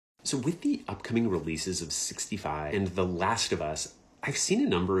So with the upcoming releases of 65 and The Last of Us, I've seen a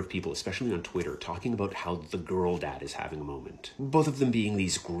number of people, especially on Twitter, talking about how the girl dad is having a moment. Both of them being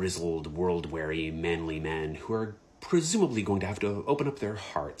these grizzled, world-weary, manly men who are presumably going to have to open up their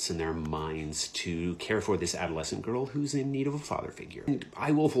hearts and their minds to care for this adolescent girl who's in need of a father figure. And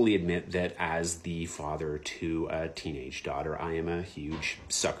I will fully admit that as the father to a teenage daughter, I am a huge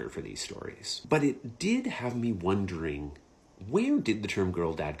sucker for these stories. But it did have me wondering, where did the term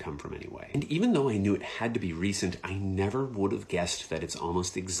girl dad come from anyway? And even though I knew it had to be recent, I never would have guessed that it's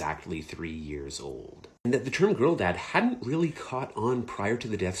almost exactly 3 years old. And that the term girl dad hadn't really caught on prior to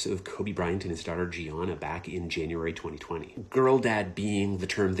the deaths of Kobe Bryant and his daughter Gianna back in January 2020. Girl dad being the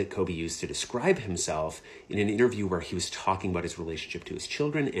term that Kobe used to describe himself in an interview where he was talking about his relationship to his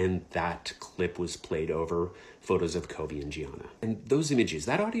children, and that clip was played over photos of Kobe and Gianna. And those images,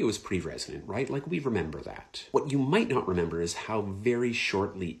 that audio is pretty resonant, right? Like, we remember that. What you might not remember is how very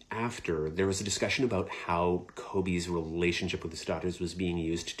shortly after there was a discussion about how Kobe's relationship with his daughters was being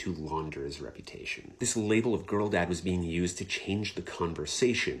used to launder his reputation. This label of girl dad was being used to change the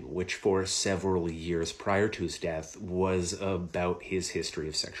conversation, which for several years prior to his death was about his history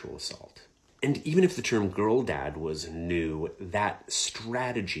of sexual assault. And even if the term girl dad was new, that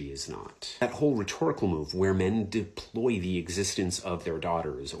strategy is not. That whole rhetorical move where men deploy the existence of their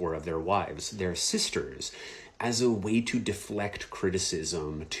daughters or of their wives, their sisters, as a way to deflect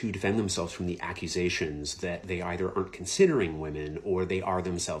criticism, to defend themselves from the accusations that they either aren't considering women or they are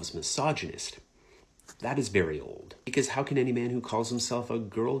themselves misogynist. That is very old. Because how can any man who calls himself a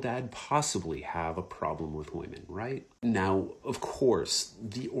girl dad possibly have a problem with women, right? Now, of course,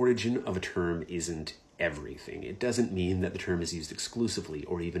 the origin of a term isn't everything. It doesn't mean that the term is used exclusively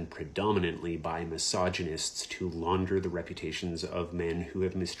or even predominantly by misogynists to launder the reputations of men who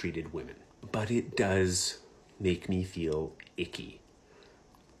have mistreated women. But it does make me feel icky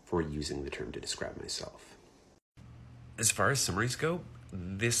for using the term to describe myself. As far as summaries go,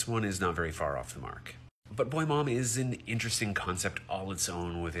 this one is not very far off the mark. But Boymom is an interesting concept all its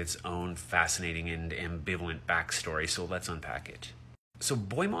own with its own fascinating and ambivalent backstory, so let's unpack it. So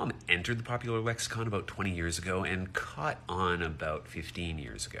Boymom entered the popular lexicon about 20 years ago and caught on about 15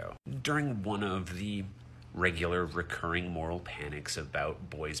 years ago, during one of the regular recurring moral panics about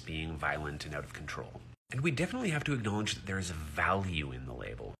boys being violent and out of control. And we definitely have to acknowledge that there is value in the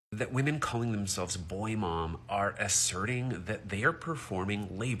label. That women calling themselves boy mom are asserting that they are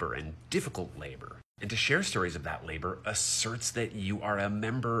performing labor and difficult labor. And to share stories of that labor asserts that you are a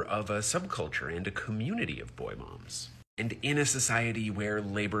member of a subculture and a community of boy moms. And in a society where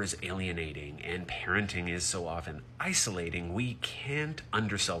labor is alienating and parenting is so often isolating, we can't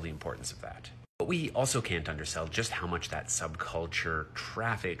undersell the importance of that. But we also can't undersell just how much that subculture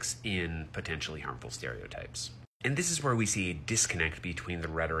traffics in potentially harmful stereotypes. And this is where we see a disconnect between the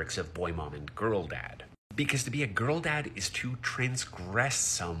rhetorics of boy mom and girl dad. Because to be a girl dad is to transgress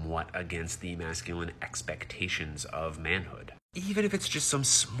somewhat against the masculine expectations of manhood. Even if it's just some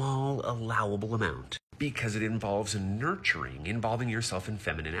small, allowable amount. Because it involves nurturing, involving yourself in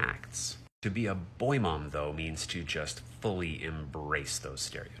feminine acts. To be a boy mom, though, means to just fully embrace those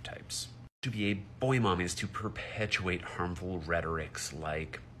stereotypes. To be a boy mom is to perpetuate harmful rhetorics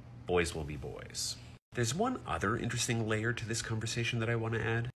like, boys will be boys. There's one other interesting layer to this conversation that I want to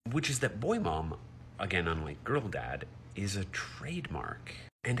add, which is that boy mom, again unlike girl dad, is a trademark,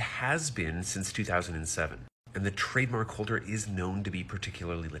 and has been since 2007. And the trademark holder is known to be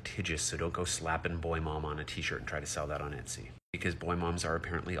particularly litigious, so don't go slapping boy mom on a t-shirt and try to sell that on Etsy. Because boy moms are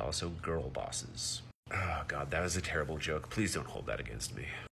apparently also girl bosses. Oh god, that was a terrible joke. Please don't hold that against me.